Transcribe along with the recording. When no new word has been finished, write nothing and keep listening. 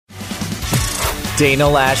Dana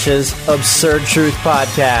Lash's Absurd Truth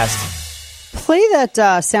Podcast. Play that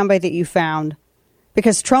soundbite that you found,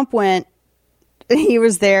 because Trump went, he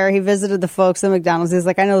was there, he visited the folks at McDonald's. He's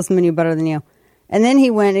like, I know this menu better than you. And then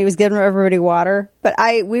he went, he was giving everybody water. But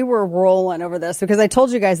we were rolling over this because I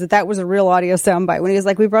told you guys that was a real audio soundbite when he was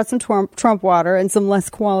like, we brought some Trump water and some less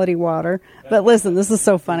quality water. But listen, this is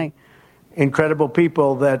so funny. Incredible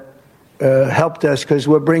people that helped us, because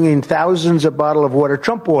we're bringing thousands of bottles of water,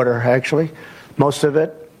 Trump water, actually, most of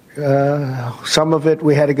it. Some of it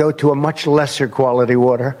we had to go to a much lesser quality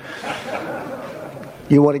water.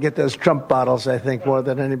 You want to get those Trump bottles, I think, more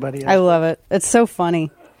than anybody else. I love it. It's so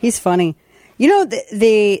funny. He's funny. You know,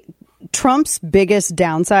 the Trump's biggest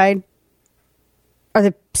downside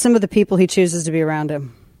are some of the people he chooses to be around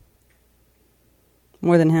him.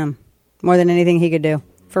 More than him. More than anything he could do.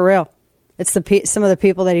 For real. It's some of the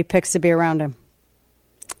people that he picks to be around him.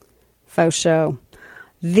 Faux show.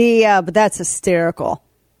 But that's hysterical.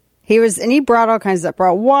 He brought all kinds of stuff.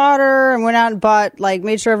 Brought water and went out and bought,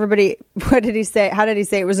 made sure everybody, what did he say? How did he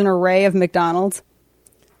say? It was an array of McDonald's.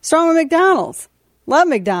 Strong with McDonald's. Love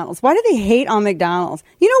McDonald's. Why do they hate on McDonald's?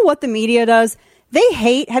 You know what the media does? They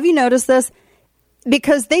hate, have you noticed this?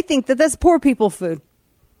 Because they think that that's poor people food.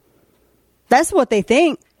 That's what they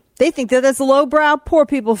think. They think that that's lowbrow poor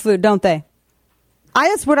people food, don't they?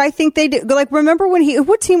 That's what I think they do. Like, remember when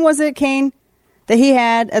what team was it, Kane, that he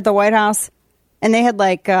had at the White House? And they had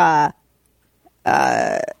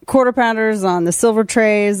quarter pounders on the silver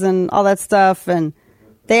trays and all that stuff. And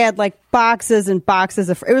they had boxes and boxes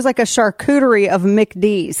of, it was like a charcuterie of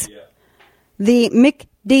McD's. Yeah. The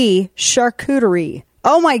McD charcuterie.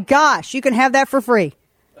 Oh my gosh, you can have that for free.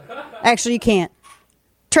 Actually, you can't.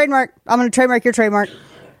 Trademark. I'm going to trademark your trademark.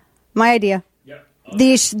 My idea.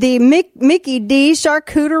 The Mickey D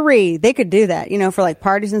charcuterie. They could do that, for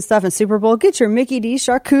parties and stuff and Super Bowl. Get your Mickey D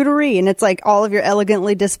charcuterie. And it's all of your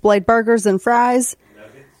elegantly displayed burgers and fries.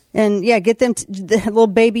 Nuggets. And yeah, get them the little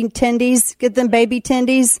baby tendies. Get them baby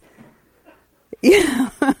tendies. Yeah.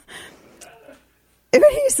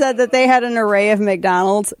 He said that they had an array of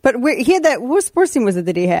McDonald's. But he had that, what sports team was it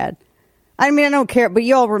that he had? I mean, I don't care, but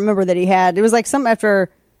you all remember that he had. It was something after,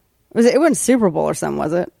 it wasn't Super Bowl or something,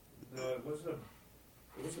 was it?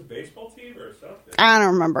 Baseball team or something? I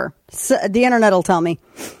don't remember. So, the internet will tell me.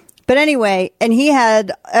 But anyway, and he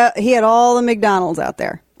had all the McDonald's out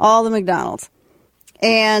there, all the McDonald's,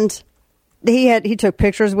 and he took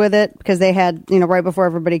pictures with it because they had, right before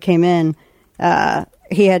everybody came in,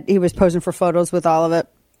 he was posing for photos with all of it.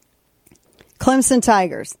 Clemson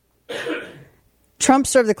Tigers. Trump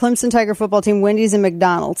served the Clemson Tiger football team, Wendy's, and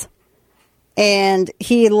McDonald's. And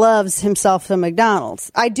he loves himself some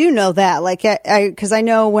McDonald's. I do know that, because I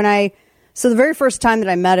know so the very first time that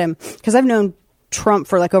I met him, because I've known Trump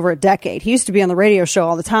for over a decade. He used to be on the radio show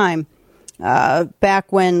all the time.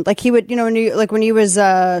 Back when, he would, when he was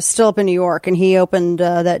still up in New York, and he opened they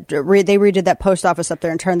redid that post office up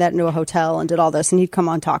there and turned that into a hotel and did all this, and he'd come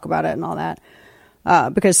on and talk about it and all that,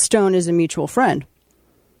 because Stone is a mutual friend.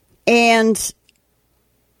 And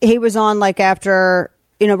he was on after,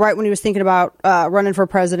 right when he was thinking about running for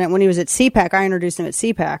president, when he was at CPAC. I introduced him at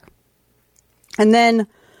CPAC. And then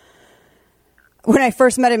when I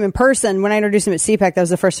first met him in person, when I introduced him at CPAC, that was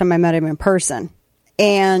the first time I met him in person.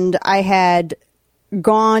 And I had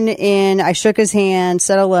gone in, I shook his hand,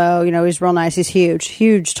 said hello. He's real nice. He's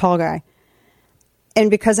huge, tall guy. And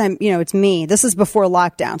because it's me, this is before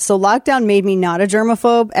lockdown. So lockdown made me not a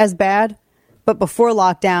germaphobe as bad. But before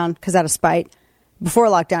lockdown, because out of spite, before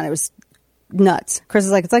lockdown, it was nuts. Chris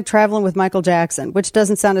is it's like traveling with Michael Jackson, which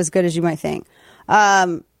doesn't sound as good as you might think.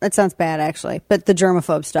 That sounds bad, actually, but the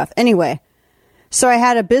germaphobe stuff. Anyway, so I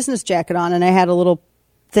had a business jacket on, and I had a little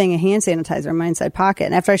thing of hand sanitizer in my inside pocket.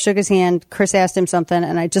 And after I shook his hand, Chris asked him something,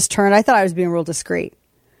 and I just turned. I thought I was being real discreet.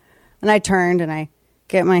 And I turned, and I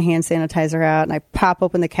get my hand sanitizer out, and I pop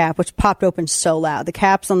open the cap, which popped open so loud. The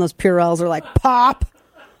caps on those Purells are pop.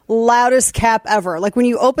 Loudest cap ever. When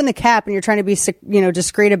you open the cap and you're trying to be,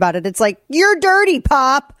 discreet about it, it's you're dirty,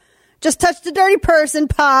 Pop. Just touched a dirty person,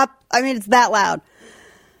 Pop. I mean, it's that loud.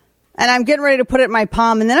 And I'm getting ready to put it in my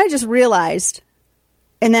palm. And then I just realized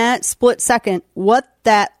in that split second what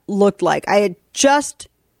that looked like. I had just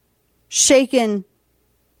shaken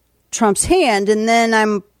Trump's hand, and then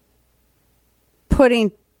I'm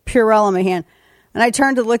putting Purell in my hand. And I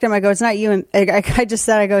turned to look at him. I go, it's not you. And I just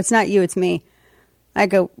said, it's not you, it's me. I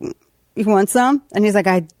go, you want some? And he's like,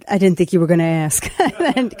 I didn't think you were going to ask.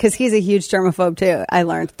 Because he's a huge germaphobe, too, I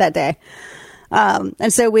learned that day.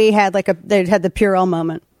 And so we had they had the Purell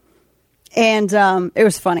moment. And it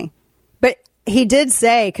was funny. But he did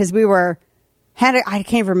say, because we were I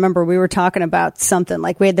can't remember. We were talking about something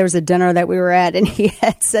like there was a dinner that we were at, and he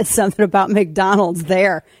had said something about McDonald's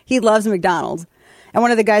there. He loves McDonald's. And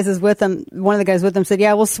one of the guys with him said,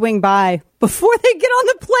 yeah, we'll swing by. Before they get on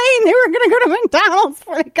the plane, they were going to go to McDonald's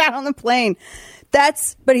before they got on the plane.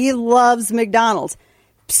 But he loves McDonald's.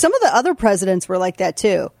 Some of the other presidents were like that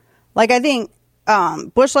too. Like I think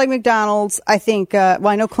Bush liked McDonald's. I think,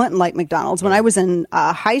 I know Clinton liked McDonald's. When I was in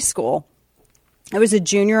high school, I was a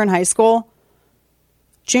junior in high school.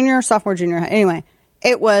 Junior, sophomore, junior. Anyway,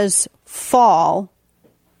 it was fall,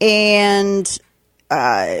 and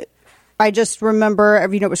I just remember,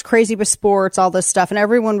 it was crazy with sports, all this stuff, and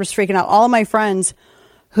everyone was freaking out. All of my friends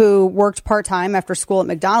who worked part-time after school at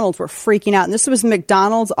McDonald's were freaking out. And this was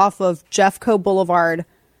McDonald's off of Jeffco Boulevard,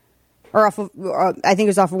 or I think it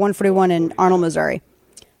was off of 141 in Arnold, Missouri.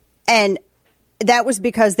 And that was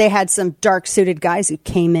because they had some dark-suited guys who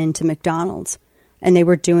came into McDonald's, and they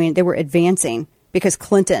were advancing because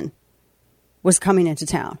Clinton was coming into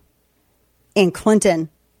town. And Clinton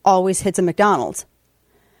always hits a McDonald's.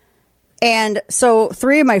 And so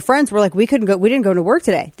 3 of my friends were like, we didn't go to work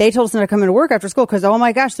today. They told us not to come into work after school because, oh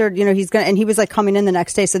my gosh, and he was like coming in the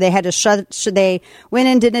next day. So they had to they went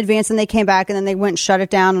in, didn't advance, and they came back, and then they went and shut it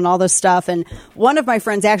down and all this stuff. And one of my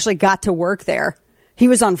friends actually got to work there. He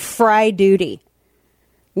was on fry duty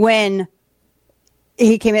when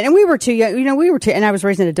he came in, and we were too young, and I was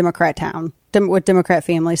raised in a Democrat town with Democrat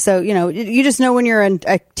family. So, you just know when you're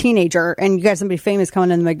a teenager and you got somebody famous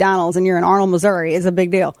coming into McDonald's and you're in Arnold, Missouri, it's a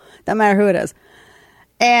big deal. Doesn't matter who it is.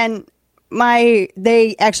 And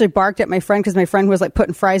they actually barked at my friend because my friend was like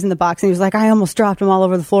putting fries in the box, and he was like, I almost dropped them all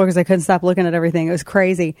over the floor because I couldn't stop looking at everything. It was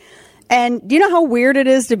crazy. And do you know how weird it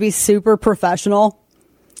is to be super professional?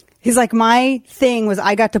 He's like, my thing was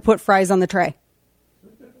I got to put fries on the tray.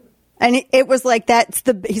 And it was like,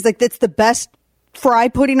 he's like, that's the best fry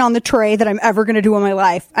putting on the tray that I'm ever going to do in my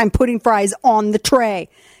life. I'm putting fries on the tray.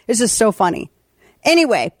 It's just so funny.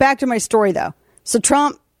 Anyway, back to my story though. So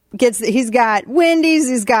Trump he's got Wendy's,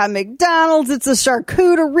 he's got McDonald's, it's a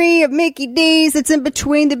charcuterie of Mickey D's. It's in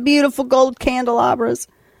between the beautiful gold candelabras.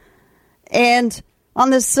 And on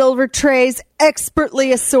the silver trays,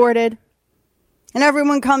 expertly assorted. And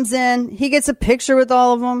everyone comes in. He gets a picture with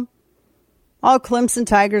all of them. All Clemson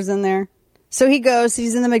Tigers in there. So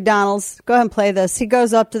he's in the McDonald's. Go ahead and play this. He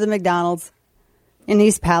goes up to the McDonald's in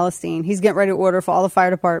East Palestine. He's getting ready to order for all the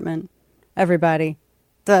fire department, everybody.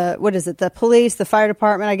 The police, the fire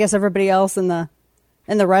department, I guess everybody else in the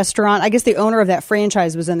restaurant. I guess the owner of that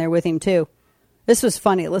franchise was in there with him too. This was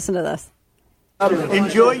funny. Listen to this.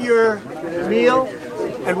 Enjoy your meal,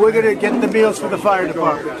 and we're going to get the meals for the fire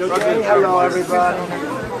department. Okay? Hello, everybody.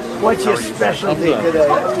 What's your specialty today?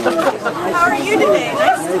 How are you today?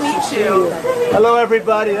 Nice to meet you. Hello,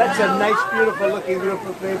 everybody. That's a nice, beautiful looking group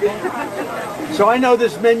of people. So I know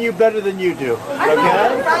this menu better than you do. Okay?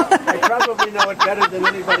 I probably know it better than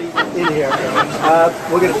anybody in here.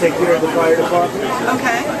 We're going to take care of the fire department.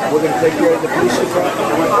 Okay. We're going to take care of the police department.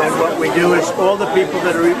 And what we do is all the people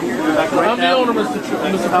that are I'm the owner, Mr.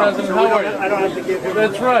 President. How are you? I don't have to give him.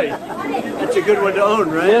 That's right. That's a good one to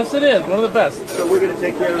own, right? Yes, it is. One of the best. So we're going to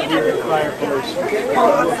take care of your fire police.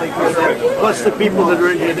 We'll take care of that. Plus the people that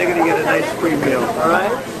are in here, they're going to get a nice free meal. All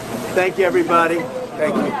right? Thank you, everybody.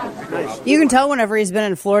 Thank you. Nice. You can tell whenever he's been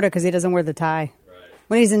in Florida because he doesn't wear the tie.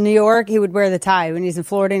 When he's in New York, he would wear the tie. When he's in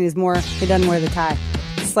Florida, he doesn't wear the tie.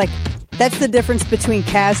 It's like, that's the difference between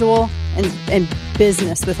casual and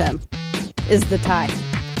business with him, is the tie.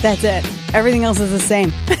 That's it. Everything else is the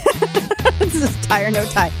same. It's just tie or no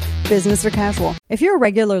tie. Business or casual. If you're a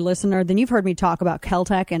regular listener, then you've heard me talk about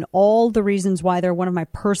Keltec and all the reasons why they're one of my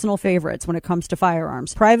personal favorites when it comes to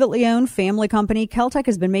firearms. Privately owned family company, Keltec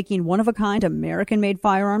has been making one-of-a-kind American-made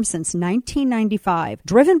firearms since 1995.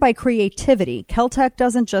 Driven by creativity, Keltec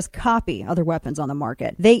doesn't just copy other weapons on the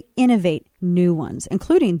market. They innovate new ones,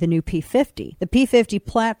 including the new P50. The P50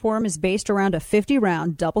 platform is based around a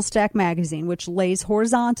 50-round double-stack magazine, which lays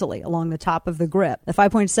horizontally along the top of the grip. The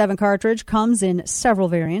 5.7 cartridge comes in several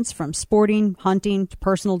variants, from sporting, hunting, to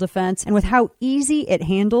personal defense, and with how easy it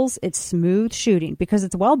handles, it's smooth shooting because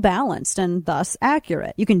it's well balanced and thus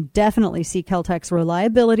accurate. You can definitely see Keltec's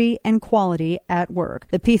reliability and quality at work.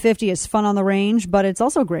 The P50 is fun on the range, but it's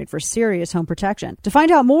also great for serious home protection. To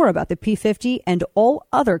find out more about the P50 and all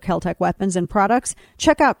other Keltec weapons and products,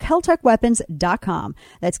 check out KeltecWeapons.com.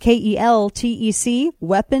 That's KELTEC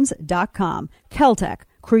weapons.com. Keltec,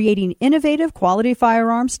 creating innovative quality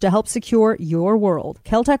firearms to help secure your world.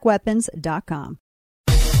 KeltecWeapons.com.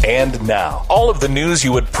 And now, all of the news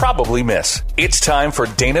you would probably miss. It's time for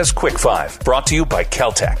Dana's Quick Five, brought to you by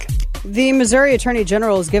Keltec. The Missouri Attorney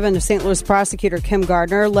General has given St. Louis prosecutor Kim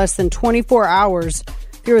Gardner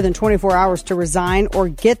fewer than 24 hours to resign or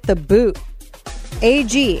get the boot.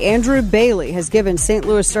 AG Andrew Bailey has given St.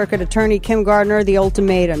 Louis Circuit Attorney Kim Gardner the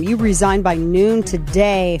ultimatum. You resign by noon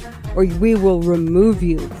today or we will remove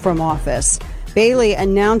you from office. Bailey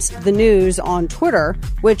announced the news on Twitter,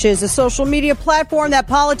 which is a social media platform that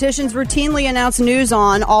politicians routinely announce news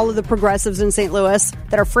on. All of the progressives in St. Louis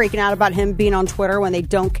that are freaking out about him being on Twitter when they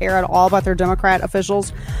don't care at all about their Democrat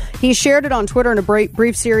officials. He shared it on Twitter in a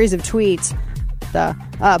brief series of tweets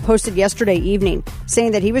posted yesterday evening,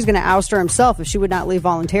 saying that he was going to oust her himself if she would not leave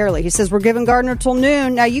voluntarily. He says, we're giving Gardner till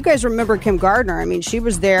noon. Now, you guys remember Kim Gardner. I mean, she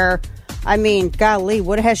was there. I mean, golly,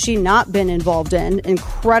 what has she not been involved in?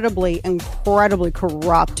 Incredibly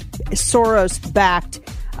corrupt, Soros-backed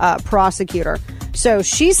prosecutor. So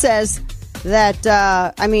she says that,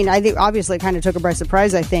 I think obviously it kind of took her by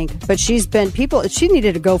surprise, I think. But she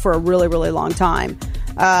needed to go for a really, really long time.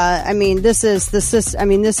 This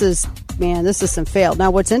system failed.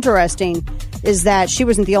 Now, what's interesting is that she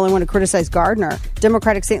wasn't the only one to criticize Gardner.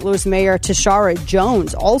 Democratic St. Louis Mayor Tashara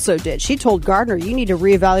Jones also did. She told Gardner, you need to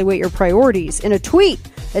reevaluate your priorities in a tweet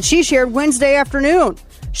that she shared Wednesday afternoon.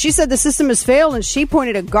 She said the system has failed, and she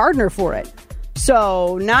pointed at Gardner for it.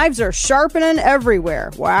 So knives are sharpening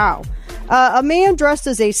everywhere. Wow. A man dressed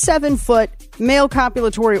as a 7-foot male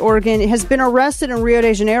copulatory organ has been arrested in Rio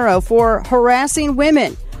de Janeiro for harassing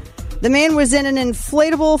women. The man was in an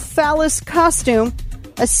inflatable phallus costume,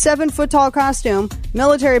 a 7-foot-tall costume.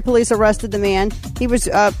 Military police arrested the man. He was,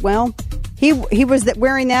 he was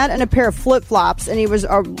wearing that and a pair of flip-flops, and he was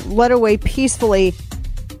led away peacefully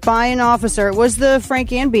by an officer. It was the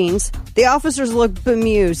Frank and Beans. The officers looked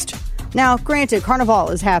bemused. Now, granted, Carnival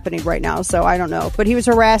is happening right now, so I don't know. But he was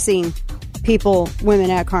harassing women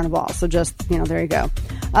at Carnival. So just, there you go.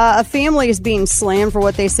 A family is being slammed for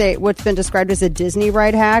what's been described as a Disney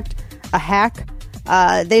ride hack.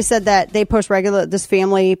 They said that this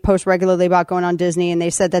family posts regularly about going on Disney, and they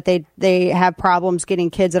said that they have problems getting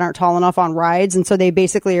kids that aren't tall enough on rides, and so they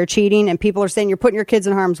basically are cheating, and people are saying you're putting your kids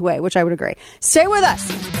in harm's way, which I would agree. Stay with us.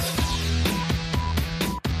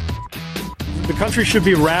 The country should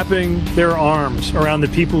be wrapping their arms around the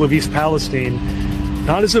people of East Palestine,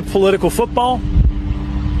 not as a political football,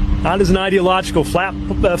 not as an ideological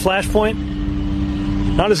flashpoint,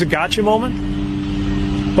 not as a gotcha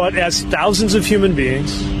moment, but as thousands of human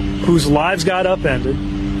beings whose lives got upended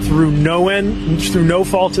through no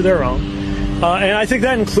fault of their own. And I think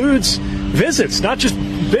that includes visits, not just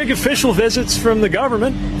big official visits from the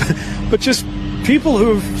government, but just people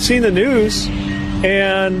who've seen the news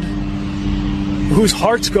and whose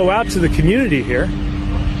hearts go out to the community here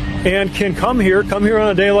and can come here on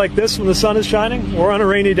a day like this when the sun is shining or on a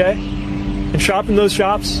rainy day and shop in those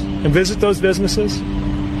shops and visit those businesses.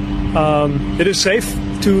 It is safe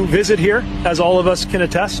to visit here, as all of us can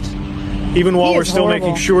attest, even while we're still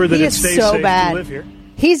making sure that it stays safe to live here.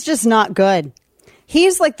 He's just not good.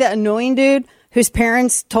 He's like the annoying dude whose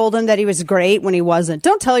parents told him that he was great when he wasn't.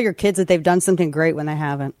 Don't tell your kids that they've done something great when they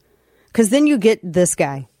haven't, because then you get this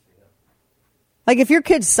guy. Like, if your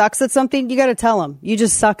kid sucks at something, you got to tell them, you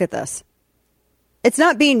just suck at this. It's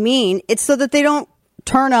not being mean. It's so that they don't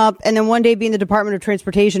turn up and then one day be in the Department of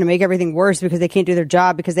Transportation and make everything worse because they can't do their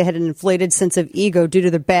job because they had an inflated sense of ego due to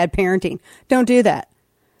their bad parenting. Don't do that.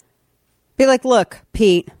 Be like, look,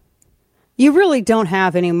 Pete, you really don't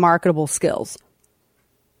have any marketable skills.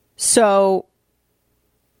 So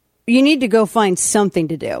you need to go find something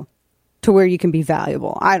to do to where you can be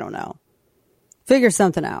valuable. I don't know. Figure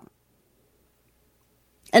something out.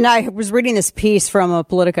 And I was reading this piece from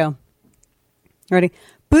Politico. Ready?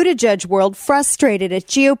 Buttigieg world frustrated at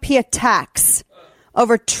GOP attacks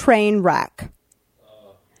over train wreck.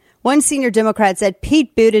 One senior Democrat said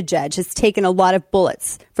Pete Buttigieg has taken a lot of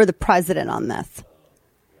bullets for the president on this.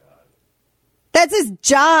 That's his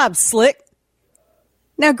job, Slick.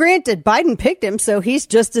 Now, granted, Biden picked him, so he's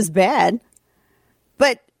just as bad.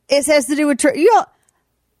 But it has to do with...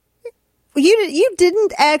 You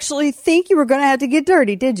didn't actually think you were going to have to get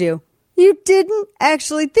dirty, did you? You didn't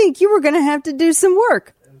actually think you were going to have to do some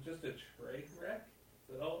work. It was just a train wreck?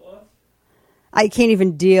 Is that all it was? I can't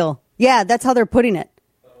even deal. Yeah, that's how they're putting it.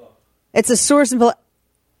 Oh. It's a source of...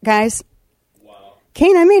 Guys. Wow.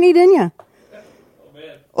 Kane, I may need in you.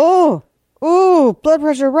 Oh, man. Oh, blood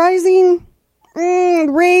pressure rising.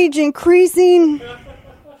 Rage increasing.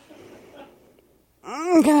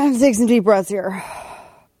 Gotta take some deep breaths here.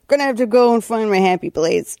 Gonna have to go and find my happy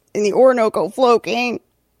place in the Orinoco Flow, Kane.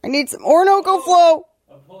 I need some Orinoco Flow.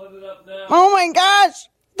 I'm pulling it up now. Oh my gosh.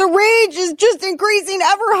 The rage is just increasing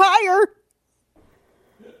ever higher.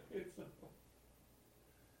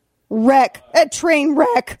 wreck. A train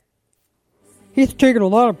wreck. He's taking a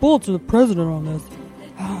lot of bullets to the president on this.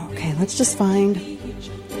 Oh, okay, let's just find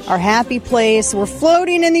our happy place. We're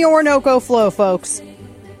floating in the Orinoco flow, folks.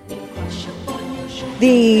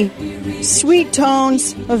 The sweet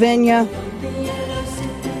tones of Enya.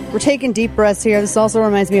 We're taking deep breaths here. This also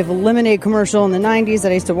reminds me of a Lemonade commercial in the 90s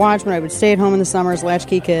that I used to watch when I would stay at home in the summers,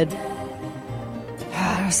 latchkey kid.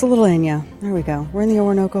 Just a little Enya. There we go. We're in the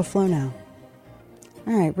Orinoco flow now.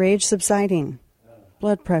 All right, rage subsiding.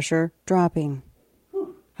 Blood pressure dropping.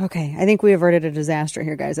 Okay, I think we averted a disaster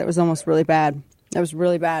here, guys. That was almost really bad. That was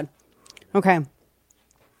really bad. Okay.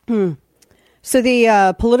 So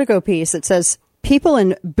the Politico piece, it says, people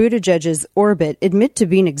in Buttigieg's orbit admit to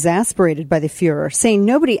being exasperated by the Fuhrer, saying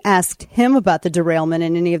nobody asked him about the derailment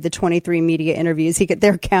in any of the 23 media interviews.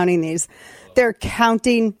 They're counting these. They're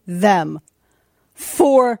counting them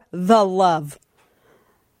for the love.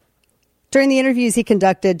 During the interviews he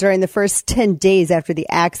conducted during the first 10 days after the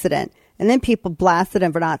accident, and then people blasted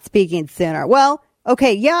him for not speaking sooner. Well,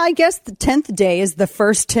 okay, yeah, I guess the 10th day is the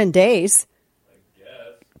first 10 days.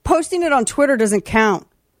 Posting it on Twitter doesn't count.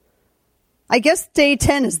 I guess day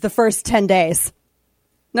 10 is the first 10 days.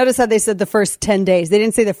 Notice how they said the first 10 days. They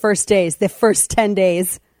didn't say the first days, the first 10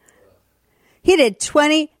 days. He did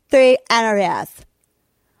 23 interviews.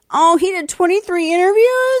 Oh, he did 23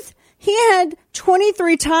 interviews? He had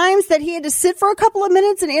 23 times that he had to sit for a couple of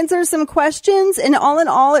minutes and answer some questions. And all in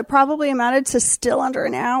all, it probably amounted to still under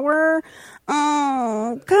an hour.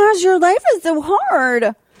 Oh, gosh, your life is so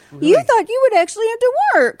hard. Really? You thought you would actually have to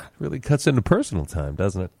work. Really cuts into personal time,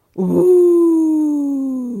 doesn't it? Ooh.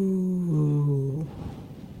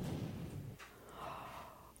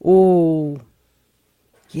 Oh.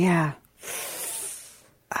 Yeah.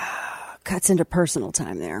 Cuts into personal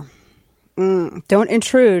time there. Don't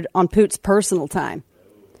intrude on Poot's personal time.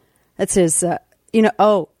 That's his,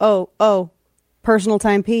 personal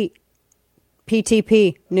time Pete.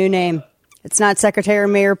 PTP, new name. It's not Secretary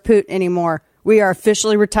Mayor Poot anymore. We are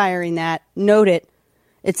officially retiring that. Note it.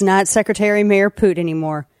 It's not Secretary Mayor Poot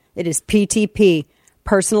anymore. It is PTP,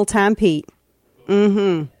 personal time Pete.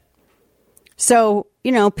 So,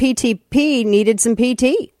 PTP needed some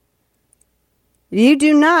PT. You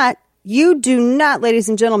do not, ladies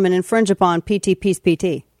and gentlemen, infringe upon PTP's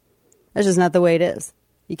PT. That's just not the way it is.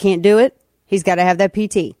 You can't do it. He's got to have that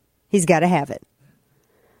PT. He's got to have it.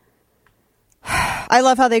 I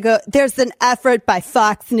love how they go, there's an effort by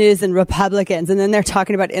Fox News and Republicans, and then they're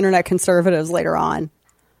talking about internet conservatives later on.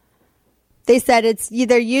 They said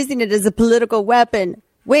they're using it as a political weapon.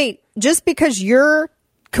 Wait, just because your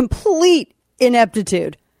complete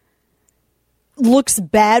ineptitude looks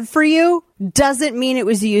bad for you doesn't mean it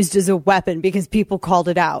was used as a weapon because people called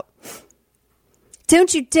it out.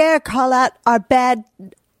 Don't you dare call out our bad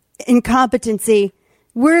incompetency.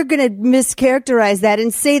 We're going to mischaracterize that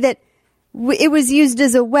and say that it was used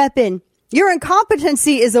as a weapon. Your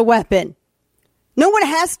incompetency is a weapon. No one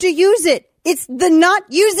has to use it. It's the not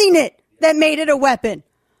using it that made it a weapon.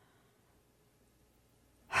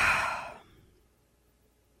 I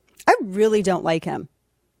really don't like him.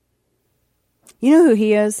 You know who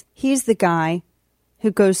he is? He's the guy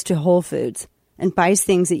who goes to Whole Foods and buys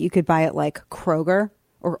things that you could buy at like Kroger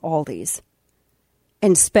or Aldi's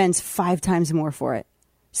and spends 5 times more for it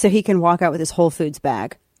so he can walk out with his Whole Foods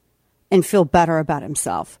bag and feel better about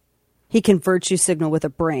himself. He can virtue signal with a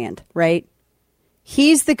brand, right?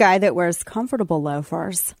 He's the guy that wears comfortable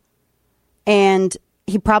loafers and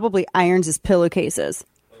he probably irons his pillowcases.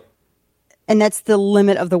 And that's the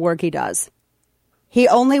limit of the work he does. He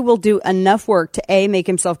only will do enough work to A, make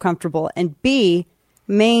himself comfortable, and B,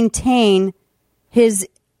 maintain his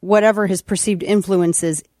whatever his perceived influence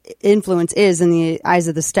is in the eyes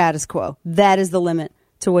of the status quo. That is the limit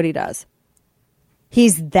to what he does.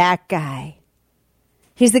 He's that guy.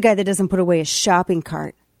 He's the guy that doesn't put away his shopping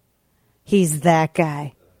cart. He's that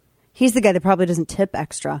guy. He's the guy that probably doesn't tip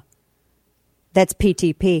extra. That's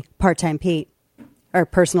PTP, part-time Pete, or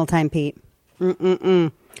personal time Pete.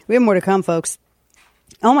 We have more to come, folks.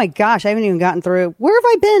 Oh my gosh, I haven't even gotten through. Where have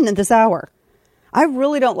I been in this hour? I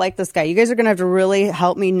really don't like this guy. You guys are going to have to really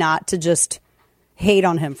help me not to just hate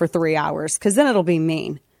on him for 3 hours, because then it'll be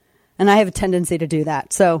mean. And I have a tendency to do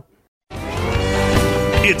that. So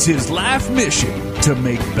it's his life mission to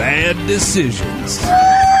make bad decisions.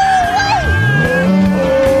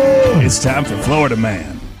 It's time for Florida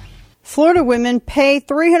Man. Florida women pay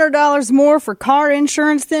 $300 more for car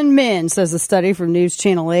insurance than men, says a study from News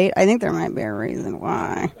Channel 8. I think there might be a reason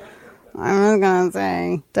why. I'm going to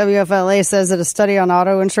say WFLA says that a study on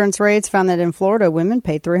auto insurance rates found that in Florida, women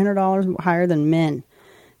pay $300 higher than men.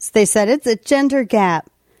 So they said it's a gender gap.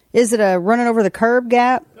 Is it a running over the curb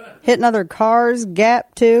gap? Hitting other cars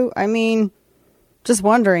gap too? I mean, just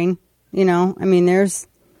wondering, I mean, there's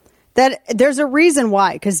a reason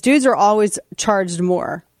why, because dudes are always charged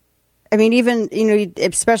more. I mean, even,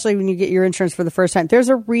 especially when you get your insurance for the first time, there's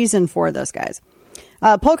a reason for this, guys.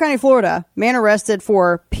 Polk County, Florida, man arrested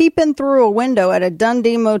for peeping through a window at a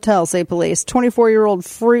Dundee motel, say police. 24-year-old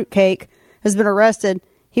Fruitcake has been arrested.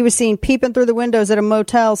 He was seen peeping through the windows at a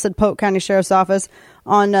motel, said Polk County Sheriff's Office.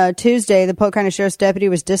 On Tuesday, the Polk County Sheriff's deputy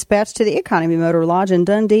was dispatched to the Economy Motor Lodge in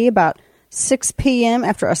Dundee about 6 p.m.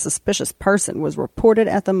 after a suspicious person was reported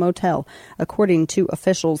at the motel. According to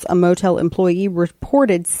officials, a motel employee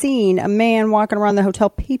reported seeing a man walking around the hotel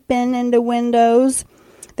peeping into windows.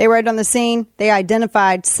 They arrived on the scene. They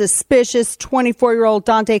identified suspicious 24-year-old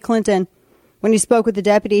Dante Clinton. When he spoke with the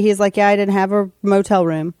deputy, he's like, yeah, I didn't have a motel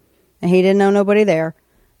room, and he didn't know nobody there.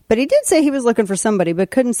 But he did say he was looking for somebody,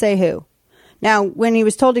 but couldn't say who. Now, when he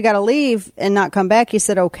was told he got to leave and not come back, he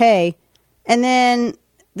said, okay. And then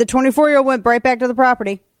the 24-year-old went right back to the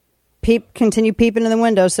property, continued peeping in the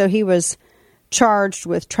window, so he was charged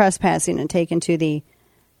with trespassing and taken to the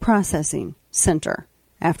processing center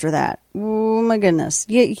after that. Oh, my goodness.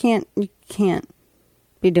 You can't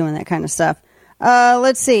be doing that kind of stuff.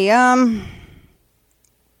 Let's see. There's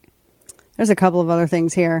a couple of other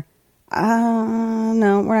things here.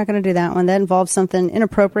 No, we're not going to do that one. That involves something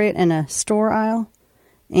inappropriate in a store aisle.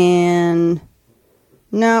 And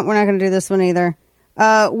no, we're not going to do this one either.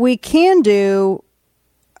 We can do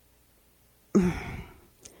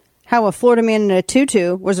how a Florida man in a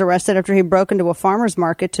tutu was arrested after he broke into a farmer's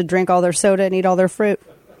market to drink all their soda and eat all their fruit.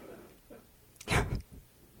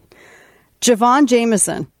 Javon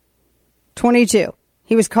Jameson, 22.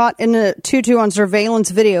 He was caught in a tutu on surveillance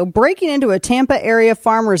video, breaking into a Tampa area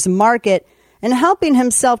farmer's market and helping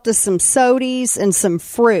himself to some sodies and some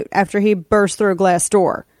fruit after he burst through a glass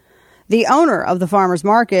door. The owner of the farmer's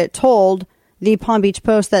market told the Palm Beach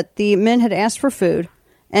Post that the men had asked for food,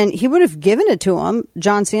 and he would have given it to him,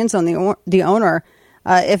 John Sansone, the owner,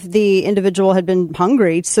 if the individual had been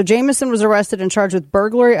hungry. So Jameson was arrested and charged with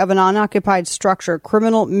burglary of an unoccupied structure,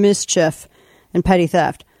 criminal mischief, and petty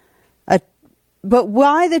theft. But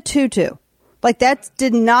why the tutu? Like, that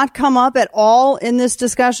did not come up at all in this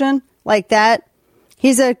discussion. Like that,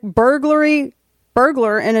 he's a burglar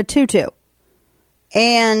in a tutu.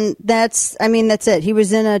 And that's it. He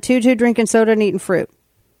was in a tutu drinking soda and eating fruit.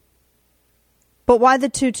 But why the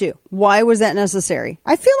tutu? Why was that necessary?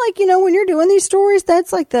 I feel like, when you're doing these stories,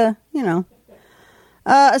 that's like a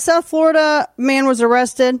South Florida man was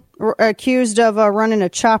arrested, accused of running a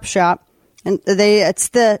chop shop. And it's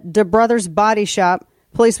the DeBrothers Body Shop.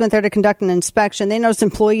 Police went there to conduct an inspection. They noticed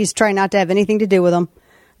employees trying not to have anything to do with them.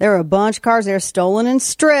 There were a bunch of cars there stolen and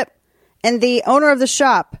stripped. And the owner of the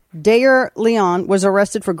shop, Dayer Leon, was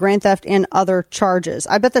arrested for grand theft and other charges.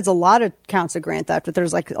 I bet that's a lot of counts of grand theft, but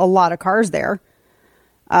there's like a lot of cars there.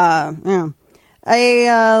 Let's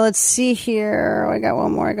see here. I got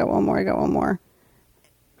one more.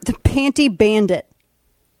 The Panty Bandit.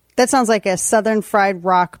 That sounds like a Southern Fried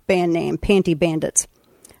Rock band name, Panty Bandits.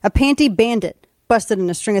 A Panty Bandit busted in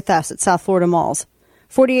a string of thefts at South Florida malls.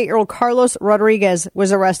 48-year-old Carlos Rodriguez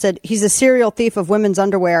was arrested. He's a serial thief of women's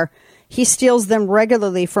underwear. He steals them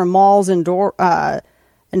regularly from malls in Doral,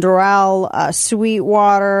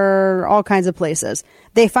 Sweetwater, all kinds of places.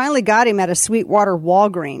 They finally got him at a Sweetwater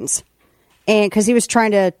Walgreens, and because he was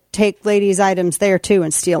trying to take ladies' items there too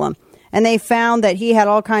and steal them. And they found that he had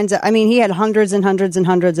he had hundreds and hundreds and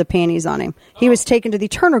hundreds of panties on him. He was taken to the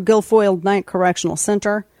Turner Guilfoyle Night Correctional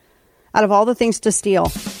Center. Out of all the things to steal.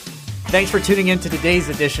 Thanks for tuning in to today's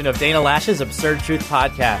edition of Dana Lash's Absurd Truth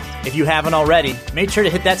Podcast. If you haven't already, make sure to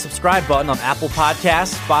hit that subscribe button on Apple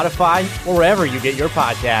Podcasts, Spotify, or wherever you get your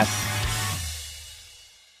podcasts.